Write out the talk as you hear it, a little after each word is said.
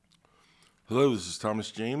Hello, this is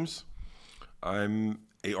Thomas James. I'm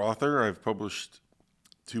a author. I've published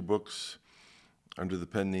 2 books under the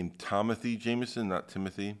pen name Tomothy Jameson, not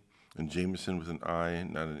Timothy, and Jameson with an I,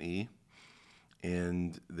 not an E.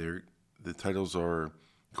 And the titles are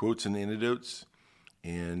Quotes and Antidotes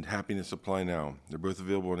and Happiness Apply Now. They're both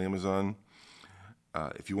available on Amazon.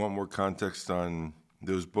 If you want more context on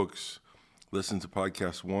those books, listen to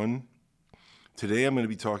podcast 1. Today I'm going to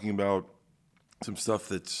be talking about some stuff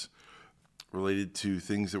that's related to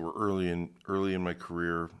things that were early in my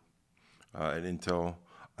career at Intel.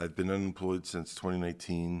 I've been unemployed since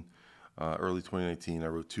 2019, early 2019. I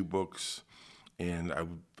wrote 2 books, and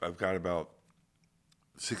I've got about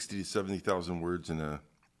 60 to 70,000 words in the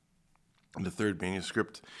third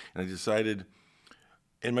manuscript. And I decided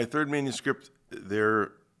in my third manuscript I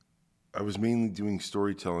was mainly doing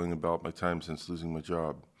storytelling about my time since losing my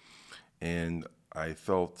job, and I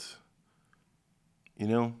felt,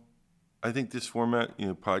 I think this format,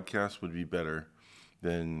 podcast would be better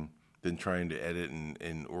than trying to edit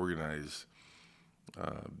and organize,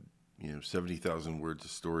 70,000 words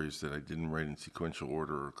of stories that I didn't write in sequential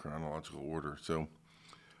order or chronological order. So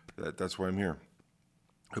that's why I'm here.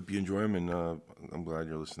 Hope you enjoy them, and I'm glad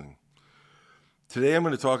you're listening. Today I'm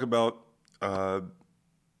going to talk about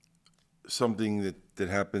something that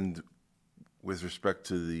happened with respect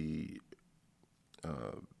to the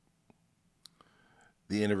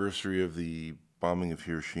anniversary of the bombing of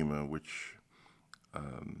Hiroshima, which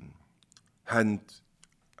hadn't,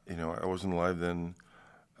 I wasn't alive then.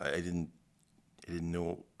 I didn't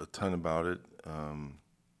know a ton about it. I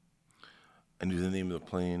knew the name of the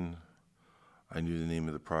plane. I knew the name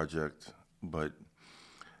of the project. But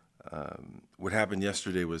what happened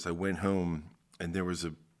yesterday was I went home, and there was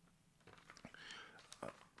a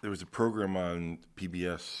program on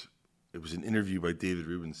PBS. It was an interview by David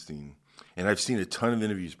Rubenstein. And I've seen a ton of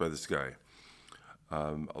interviews by this guy.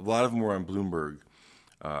 A lot of them were on Bloomberg.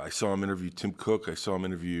 I saw him interview Tim Cook. I saw him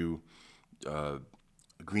interview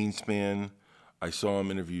Greenspan. I saw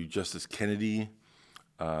him interview Justice Kennedy.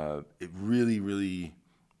 Really, really,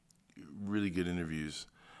 really good interviews.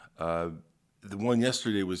 The one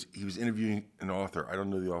yesterday was he was interviewing an author. I don't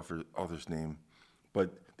know the author's name,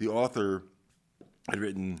 but the author had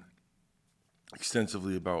written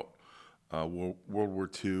extensively about World War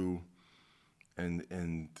II.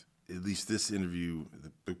 And at least this interview,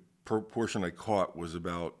 the portion I caught was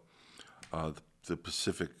about the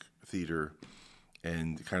Pacific Theater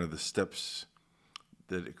and kind of the steps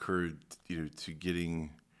that occurred, to getting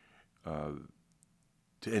to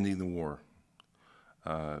ending the war.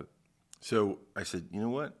 So I said, you know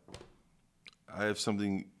what? I have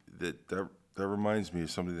something that reminds me of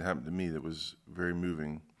something that happened to me that was very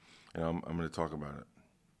moving, and I'm going to talk about it.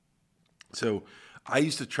 So I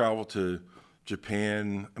used to travel to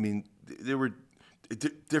Japan. I mean, there were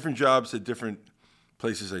different jobs at different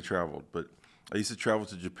places I traveled, but I used to travel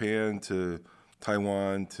to Japan, to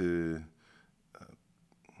Taiwan, to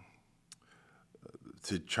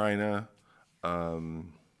China, to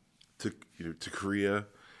Korea,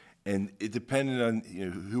 and it depended on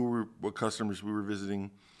what customers we were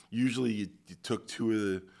visiting. Usually, you took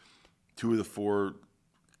two of the 4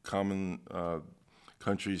 common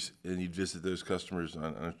countries, and you'd visit those customers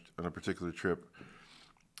on a particular trip.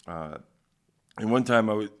 And one time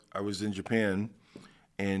I was in Japan,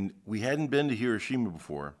 and we hadn't been to Hiroshima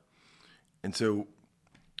before, and so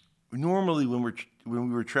normally when we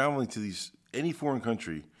were traveling to any foreign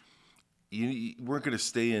country, you weren't going to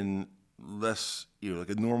stay in less, like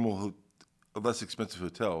a less expensive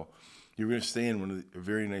hotel. You were going to stay in a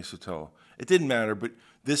very nice hotel. It didn't matter, but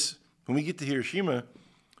when we get to Hiroshima,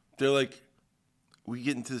 they're like, we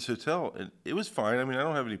get into this hotel, and it was fine. I mean, I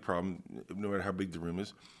don't have any problem, no matter how big the room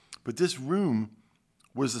is. But this room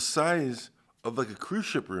was the size of like a cruise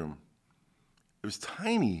ship room. It was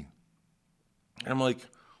tiny. And I'm like,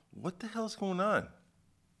 what the hell's going on?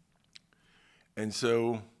 And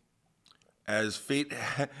so, as fate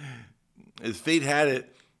had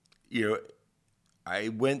it,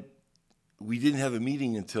 we didn't have a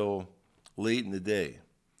meeting until late in the day.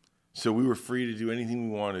 So we were free to do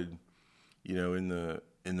anything we wanted,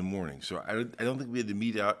 in the morning. So I don't think we had to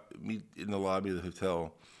meet in the lobby of the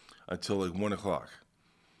hotel until like 1:00.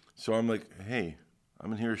 So I'm like, hey,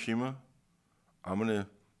 I'm in Hiroshima. I'm gonna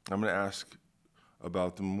ask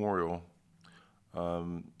about the memorial,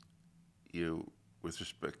 with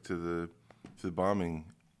respect to the bombing,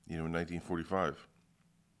 in 1945.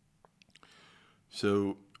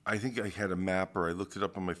 So I think I had a map, or I looked it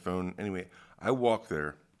up on my phone. Anyway, I walked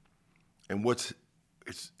there, and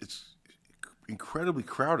it's incredibly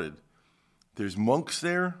crowded. There's monks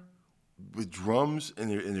there with drums,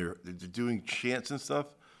 and they're doing chants and stuff.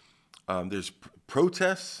 There's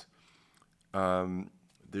protests.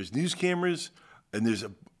 There's news cameras, and there's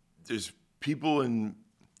people in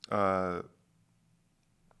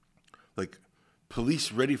like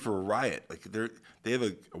police ready for a riot. Like they have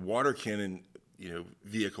a water cannon,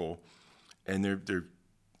 vehicle, and they're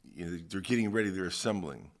getting ready. They're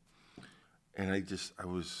assembling, and I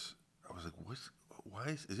was like,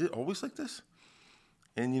 why is it always like this?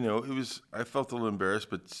 And I felt a little embarrassed,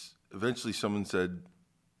 but eventually someone said,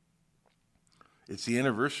 it's the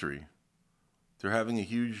anniversary. They're having a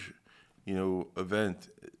huge, event.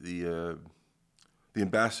 The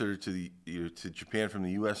ambassador to to Japan from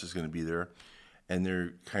the U.S. is going to be there, and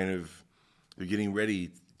they're getting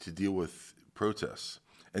ready to deal with protests,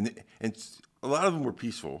 and a lot of them were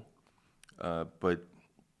peaceful, but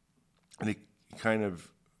it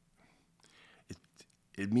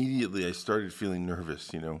immediately I started feeling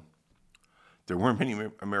nervous. There weren't many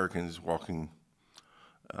Americans walking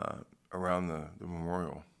around the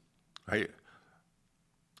memorial. I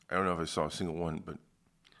don't know if I saw a single one, but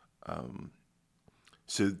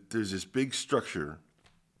so there's this big structure.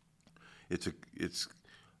 It's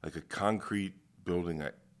like a concrete building.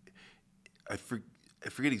 I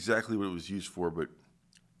forget exactly what it was used for, but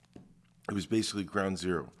it was basically ground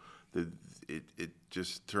zero. It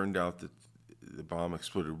just turned out that the bomb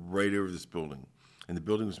exploded right over this building, and the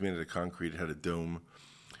building was made out of concrete. It had a dome.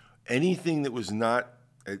 Anything that was not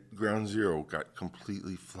at ground zero got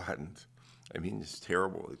completely flattened. I mean, it's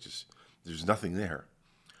terrible. There's nothing there.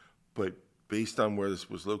 But based on where this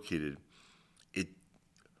was located, it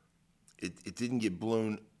didn't get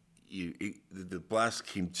blown. The blast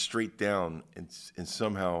came straight down, and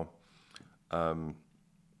somehow,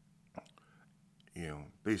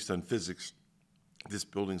 based on physics, this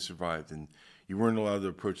building survived. And you weren't allowed to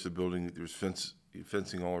approach the building. There was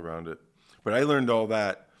fencing all around it. But I learned all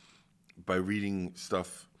that by reading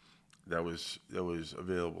stuff that was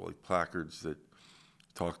available, like placards that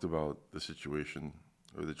talked about the situation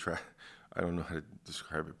or I don't know how to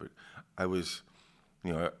describe it, but I was,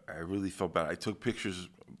 I really felt bad. I took pictures,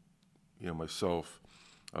 myself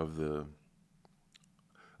of the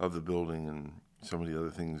building and some of the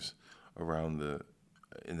other things around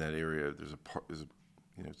in that area. There's a park.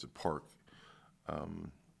 It's a park,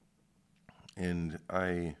 and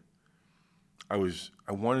I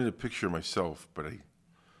wanted a picture of myself, but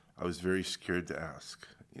I was very scared to ask.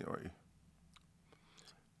 I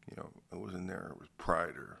wasn't there. It was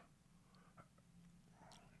pride, or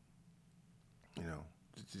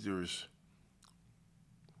there was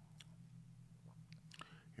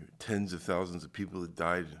tens of thousands of people that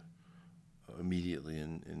died immediately,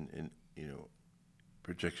 and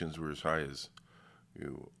projections were as high as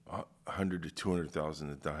 100 to 200,000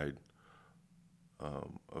 that died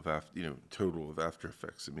total of after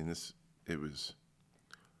effects. I mean, it was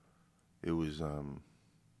there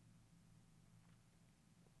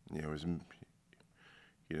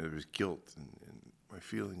was guilt, and my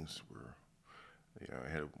feelings were,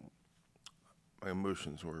 my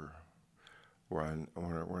emotions were on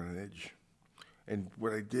an edge. And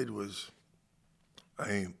what I did was,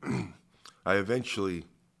 I eventually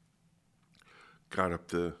got up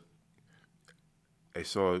I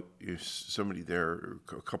saw somebody there, or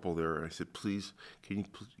a couple there, and I said, "Please, can you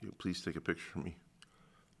please take a picture of me?"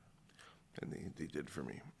 And they did for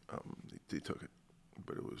me. They took it,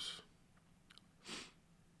 but it was,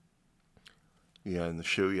 in the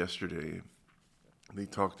show yesterday, they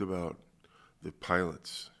talked about the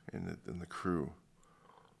pilots and the crew,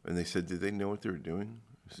 and they said, "Did they know what they were doing?"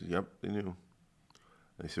 I said, "Yep, they knew."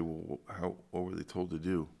 And they said, "Well, what were they told to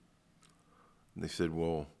do?" And they said,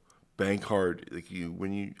 "Well, bank hard. Like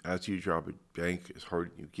when you after you drop it, bank as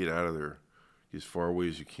hard. You get out of there as far away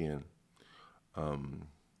as you can."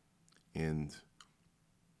 And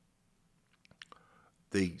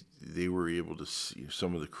they were able to see.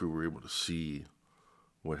 Some of the crew were able to see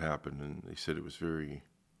what happened, and they said it was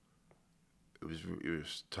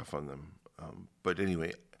tough on them. But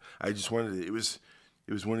anyway, I just wanted it was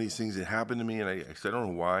one of these things that happened to me, and I don't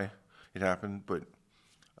know why it happened, but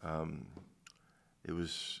it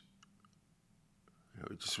was.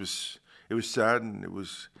 It was sad, and it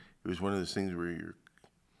was one of those things where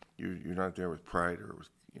you're not there with pride, or with,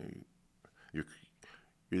 you're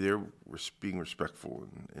there being respectful,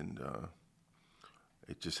 and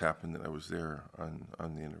it just happened that I was there on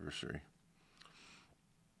the anniversary.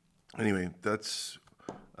 Anyway, that's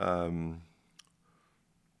one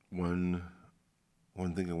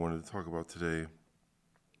thing I wanted to talk about today.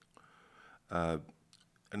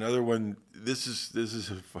 Another one. This is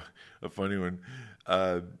a funny one.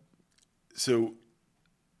 So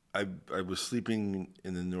I was sleeping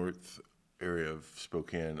in the north area of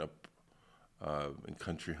Spokane, up in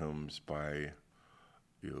country homes by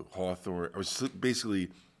Hawthorne. Basically,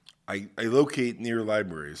 I locate near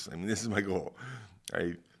libraries. I mean, this is my goal.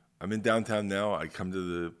 I'm in downtown now. I come to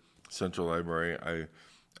the Central Library.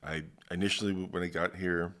 I initially, when I got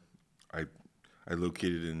here, I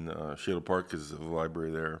located in Shadle Park because there's a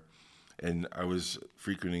library there, and I was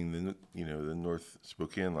frequenting the North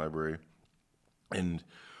Spokane Library, and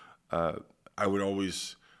I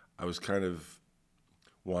was kind of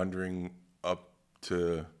wandering up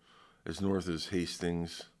to as north as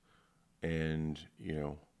Hastings, and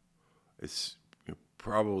it's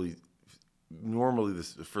probably normally the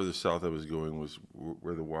further south I was going was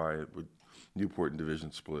where the Y with Newport and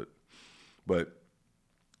Division split, but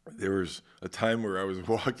there was a time where I was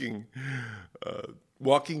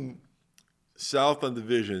walking south on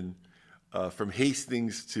Division from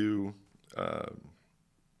Hastings to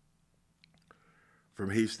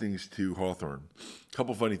Hawthorne. A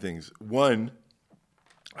couple funny things. One,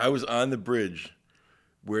 I was on the bridge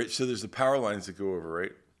so there's the power lines that go over,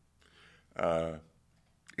 right?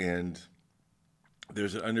 And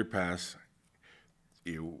there's an underpass,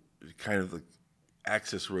 kind of like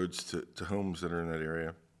access roads to homes that are in that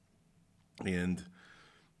area. And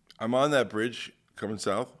I'm on that bridge coming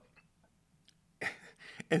south,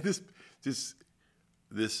 and this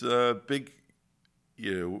big,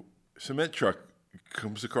 cement truck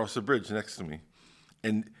comes across the bridge next to me,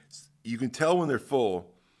 and you can tell when they're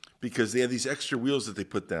full because they have these extra wheels that they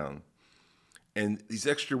put down, and these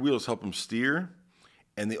extra wheels help them steer,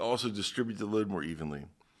 and they also distribute the load more evenly.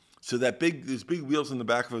 So these big wheels in the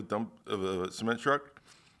back of a cement truck,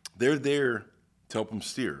 they're there to help them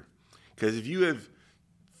steer. Because if you have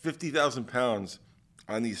 50,000 pounds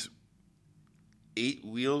on these 8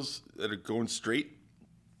 wheels that are going straight,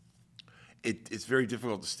 it's very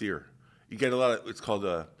difficult to steer. You get a lot of, it's called,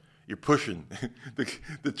 you're pushing.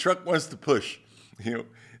 The truck wants to push.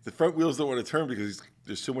 The front wheels don't want to turn because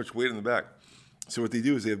there's so much weight in the back. So what they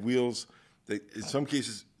do is they have wheels that in some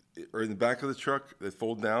cases are in the back of the truck that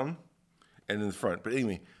fold down and in the front. But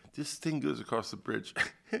anyway, this thing goes across the bridge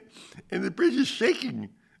and the bridge is shaking.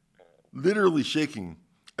 Literally shaking.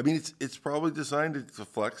 I mean, it's probably designed to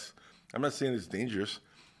flex. I'm not saying it's dangerous,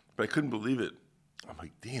 but I couldn't believe it. I'm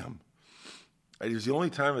like, damn. It was the only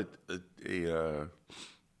time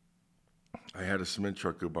I had a cement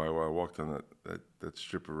truck go by while I walked on that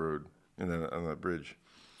strip of road and then on that bridge.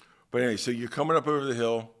 But anyway, so you're coming up over the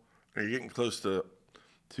hill, and you're getting close to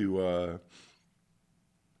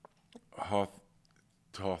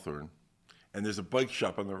Hawthorne, and there's a bike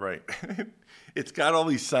shop on the right. It's got all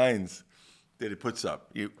these signs that it puts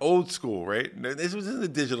up. Old school, right? This was a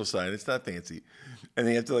digital sign. It's not fancy. And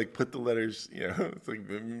they have to put the letters, it's like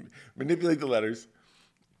manipulate the letters.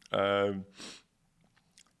 And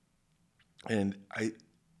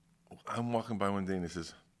I'm walking by one day and it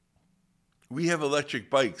says, "We have electric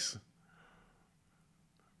bikes.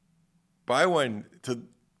 Buy one to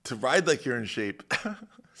ride like you're in shape."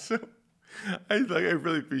 So I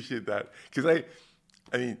really appreciate that because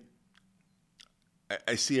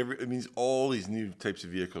I see it means all these new types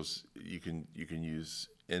of vehicles you can use,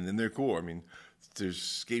 and then they're cool. I mean, there's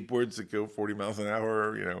skateboards that go 40 miles an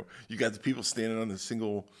hour. You got the people standing on the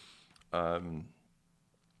single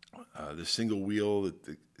wheel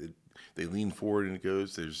that they lean forward and it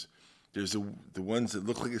goes. There's the ones that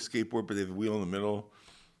look like a skateboard, but they have a wheel in the middle.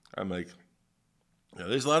 I'm like,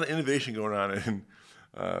 there's a lot of innovation going on in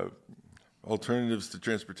alternatives to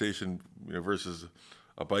transportation, versus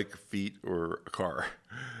a bike, feet, or a car,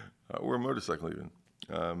 or a motorcycle even.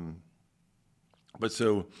 But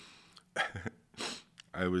so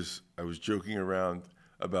I was joking around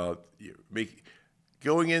about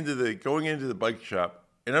going into the bike shop,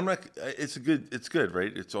 and I'm not. It's good,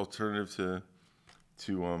 right? It's alternative to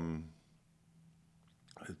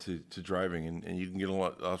driving, and you can get a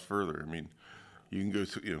lot further. I mean, you can go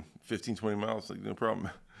to 15, 20 miles, no problem.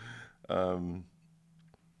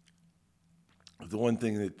 The one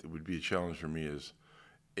thing that would be a challenge for me is,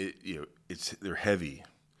 they're heavy,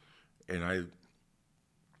 and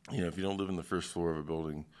if you don't live in the first floor of a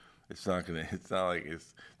building, it's not like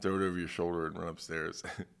it's throw it over your shoulder and run upstairs.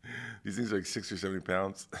 These things are like 60 or 70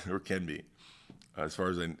 pounds, or can be, as far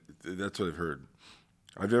as that's what I've heard.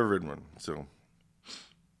 I've never ridden one, so.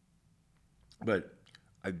 But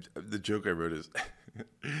the joke I wrote is,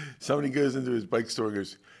 somebody goes into his bike store and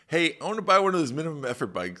goes, "Hey, I want to buy one of those minimum effort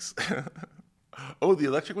bikes." "Oh, the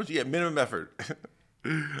electric ones? Yeah, minimum effort."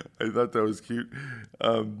 I thought that was cute.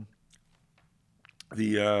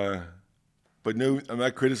 But no, I'm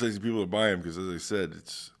not criticizing people to buy them because, as I said,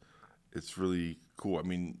 it's really cool. I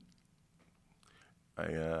mean,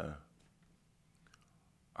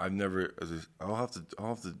 I've never. I'll have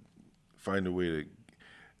to find a way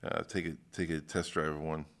to take a test drive of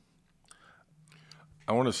one.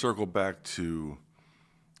 I want to circle back to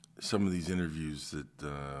some of these interviews that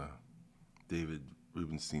David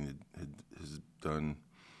Rubenstein has done,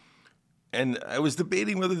 and I was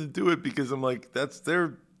debating whether to do it because I'm like, that's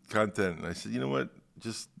their content, and I said, you know what,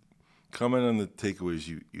 just comment on the takeaways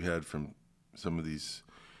you had from some of these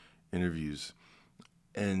interviews.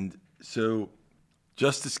 And so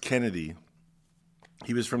Justice Kennedy,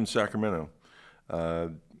 he was from Sacramento. I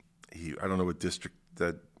don't know what district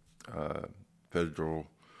that federal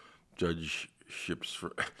judgeships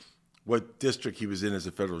for, what district he was in as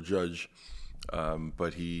a federal judge,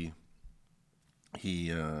 but he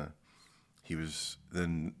was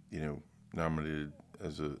then nominated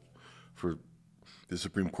for the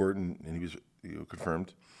Supreme Court, and he was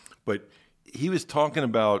confirmed. But he was talking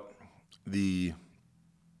about the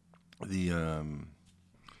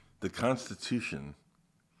Constitution,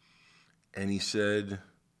 and he said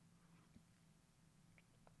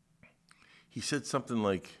something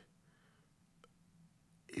like,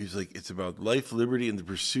 he was like, it's about life, liberty, and the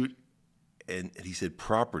pursuit, and he said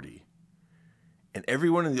property. And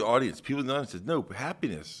everyone in the audience, people in the audience said, no,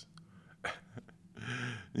 happiness. And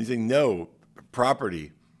he's saying, no,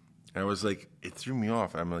 property. And I was like, it threw me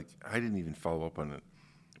off. I'm like, I didn't even follow up on it.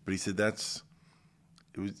 But he said that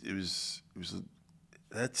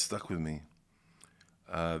stuck with me.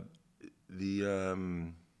 When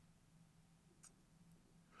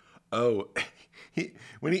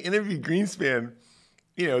he interviewed Greenspan,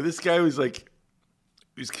 this guy was like,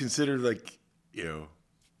 he was considered like,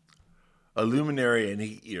 a luminary, and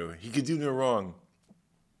he could do no wrong.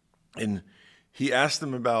 And he asked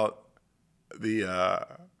him about the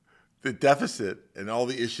deficit and all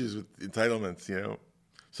the issues with entitlements,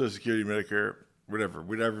 Social Security, Medicare,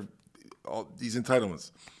 whatever, all these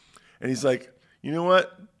entitlements. And he's like, you know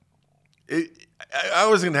what? I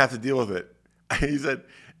wasn't going to have to deal with it. He said,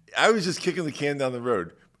 I was just kicking the can down the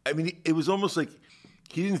road. I mean, it was almost like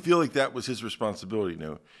he didn't feel like that was his responsibility.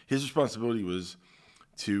 No, his responsibility was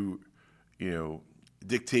to,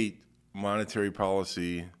 dictate monetary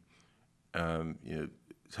policy,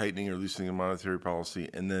 tightening or loosening of monetary policy,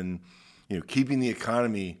 and then, keeping the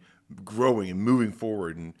economy growing and moving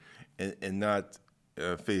forward, and not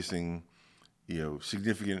facing,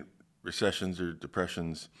 significant recessions or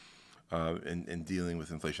depressions, and dealing with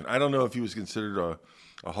inflation. I don't know if he was considered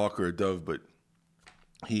a hawk or a dove, but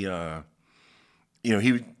he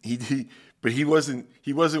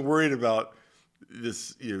wasn't worried about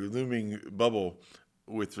this looming bubble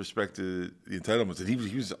with respect to the entitlements, and he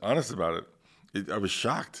was honest about it. I was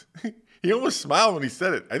shocked. He almost smiled when he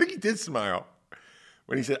said it. I think he did smile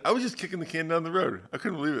when he said, I was just kicking the can down the road. I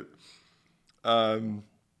couldn't believe it.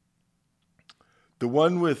 The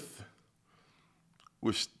one with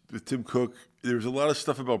Tim Cook, there was a lot of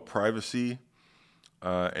stuff about privacy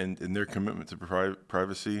and their commitment to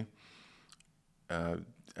privacy. I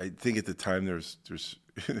think at the time there's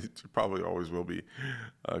there probably always will be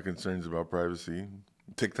concerns about privacy.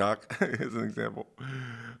 TikTok as an example.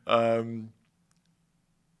 But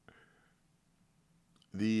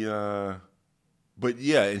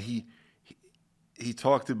yeah, and he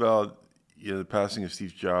talked about the passing of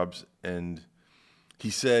Steve Jobs, and he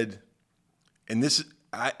said, and this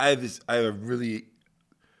I have a really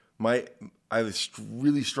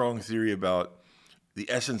strong theory about the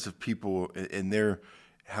essence of people and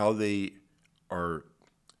how they are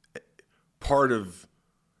part of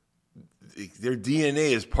their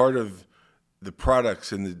DNA is part of the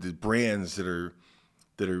products and the brands that are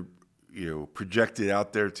projected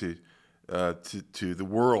out there to the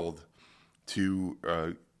world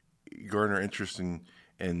to garner interest and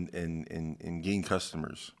gain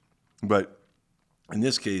customers. But in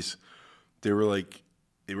this case, they were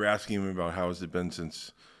asking him about how has it been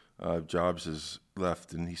since Jobs has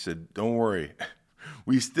left, and he said, "Don't worry,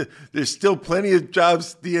 there's still plenty of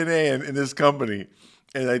Jobs DNA in this company."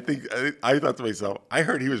 And I thought to myself, I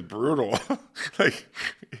heard he was brutal. Like,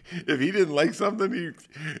 if he didn't like something, he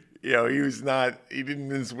didn't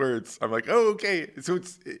mince words. I'm like, oh, okay. So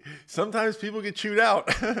sometimes people get chewed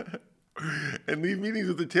out and leave meetings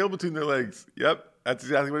with their tail between their legs. Yep, that's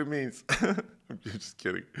exactly what it means. I'm just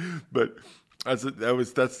kidding, but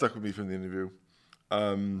that stuck with me from the interview.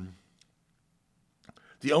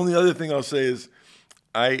 The only other thing I'll say is,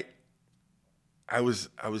 I was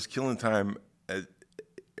killing time at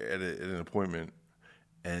an appointment,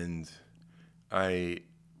 and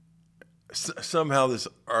somehow this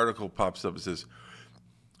article pops up. It says,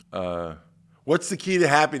 What's the key to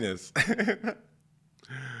happiness?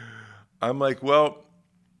 I'm like, well,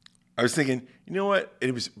 I was thinking, you know what? And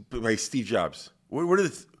it was by Steve Jobs.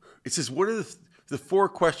 It says, what are the 4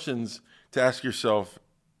 questions to ask yourself,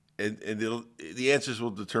 and the answers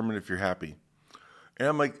will determine if you're happy. And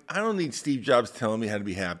I'm like, I don't need Steve Jobs telling me how to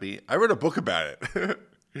be happy. I wrote a book about it.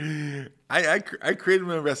 I created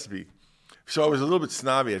my recipe. So I was a little bit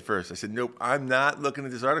snobby at first. I said, nope, I'm not looking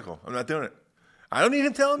at this article. I'm not doing it. I don't need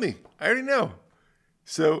him telling me. I already know.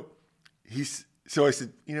 So I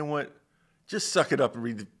said, you know what? Just suck it up and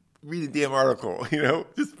read the damn article.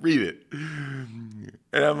 Just read it. And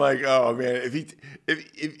I'm like, oh man, if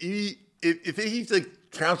he like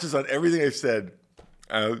trounces on everything I've said,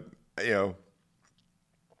 I'll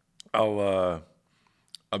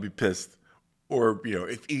be pissed. Or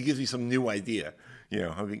if he gives me some new idea,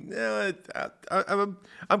 I'll be no.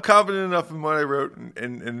 I'm confident enough in what I wrote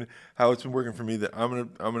and how it's been working for me that I'm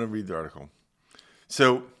gonna read the article.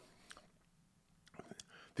 So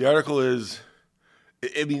the article is,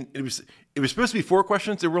 it was supposed to be 4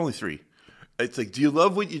 questions. There were only 3. It's like, do you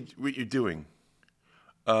love what you're doing?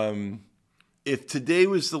 If today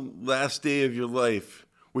was the last day of your life,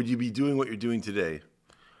 would you be doing what you're doing today?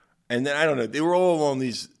 And then I don't know. They were all along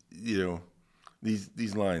these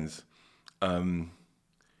these lines, and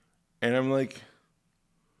I'm like,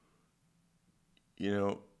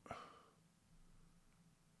 it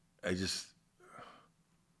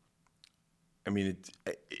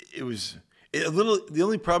was a little. The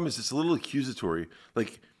only problem is it's a little accusatory.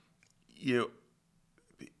 Like,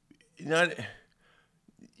 not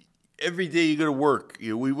every day you go to work.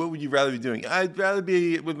 What would you rather be doing? I'd rather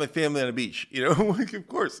be with my family on a beach. Of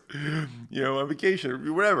course, on vacation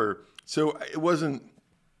or whatever. So it wasn't.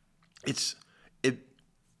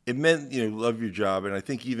 It meant love your job, and I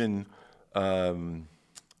think even Warren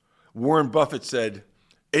Buffett said,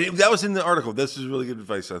 and that was in the article. This is really good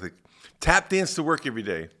advice. I think tap dance to work every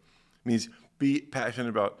day means be passionate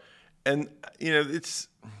about, and it's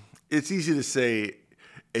easy to say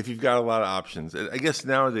if you've got a lot of options. I guess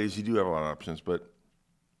nowadays you do have a lot of options, but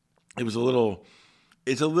it's a little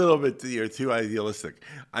bit too idealistic.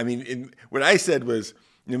 I mean, what I said was,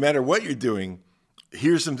 no matter what you're doing,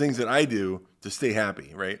 here's some things that I do to stay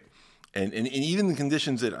happy, right? And even the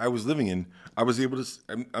conditions that I was living in, I was able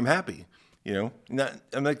to. I'm happy, I'm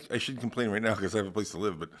like, I shouldn't complain right now because I have a place to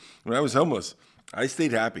live. But when I was homeless, I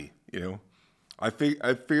stayed happy. I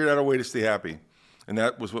figured out a way to stay happy, and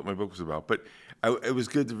that was what my book was about. But it was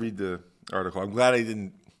good to read the article. I'm glad I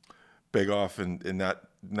didn't beg off and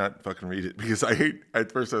not fucking read it, because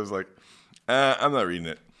at first I was like, I'm not reading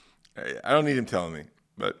it. I don't need him telling me.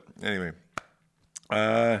 But anyway,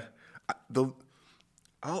 I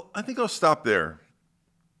think I'll stop there.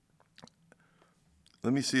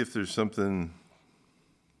 Let me see if there's something.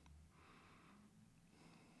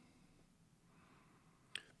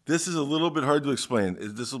 This is a little bit hard to explain.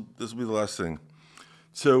 This will be the last thing.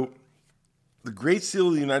 So, the Great Seal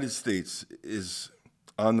of the United States is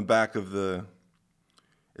on the back of the.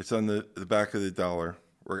 It's on the back of the dollar,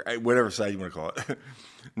 or whatever side you want to call it,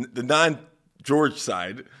 the non-George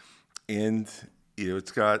side, and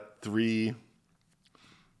it's got 3.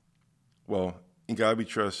 Well, in God we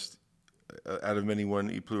trust, out of many one,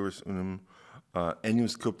 e pluribus unum,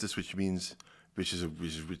 ennius coptis, which is the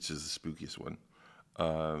spookiest one.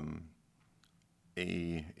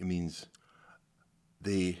 It means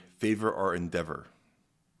they favor our endeavor.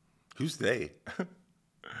 Who's they?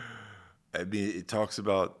 I mean,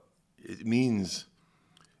 it means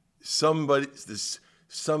somebody,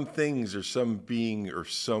 some things or some being or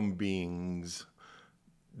some beings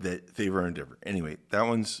that favor our endeavor. Anyway, that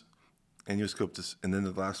one's ennius coptis, and then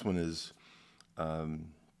the last one is,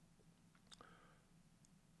 I'm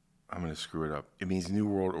going to screw it up. It means New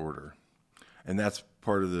World Order, and that's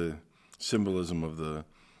part of the symbolism of the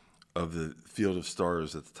field of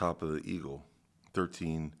stars at the top of the eagle,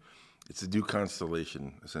 13. It's a new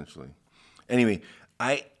constellation, essentially. Anyway,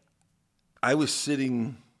 I was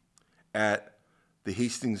sitting at the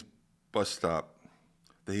Hastings bus stop,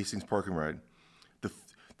 the Hastings Park and Ride.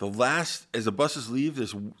 The last, as the buses leave,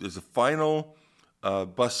 there's a final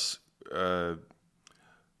bus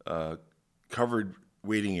covered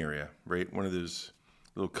waiting area, right? One of those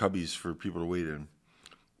little cubbies for people to wait in.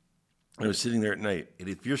 I was sitting there at night, and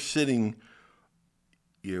if you're sitting,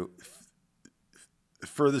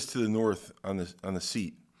 furthest to the north on the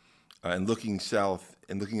seat, and looking south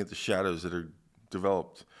and looking at the shadows that are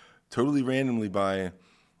developed totally randomly by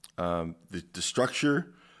the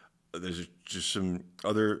structure. There's just some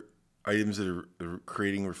other items that are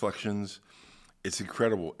creating reflections. It's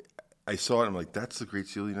incredible. I saw it, and I'm like, that's the Great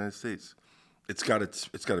Seal of the United States. It's got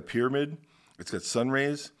a pyramid. It's got sun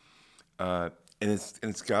rays, and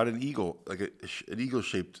it's got an eagle, like an eagle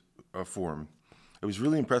shaped form. It was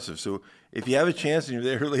really impressive. So if you have a chance and you're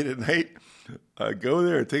there late at night, go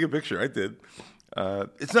there and take a picture. I did.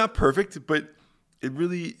 It's not perfect, but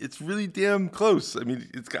it's really damn close. I mean,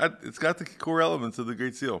 it's got the core elements of the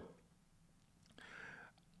Great Seal.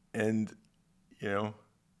 And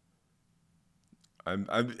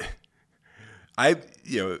I've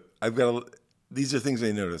got these are things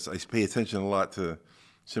I notice. I pay attention a lot to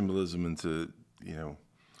symbolism and to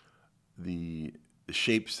the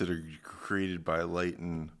shapes that are created by light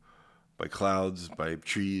and by clouds, by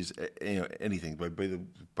trees, anything, by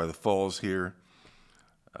the falls here.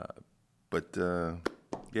 But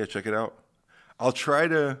check it out. I'll try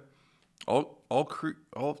to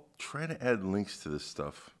add links to this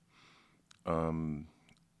stuff, to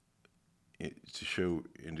show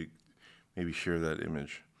and to maybe share that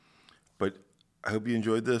image. But I hope you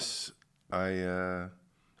enjoyed this. I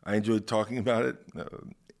enjoyed talking about it,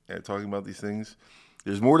 talking about these things.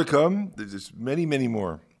 There's more to come. There's many, many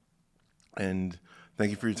more. And thank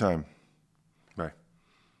you for your time.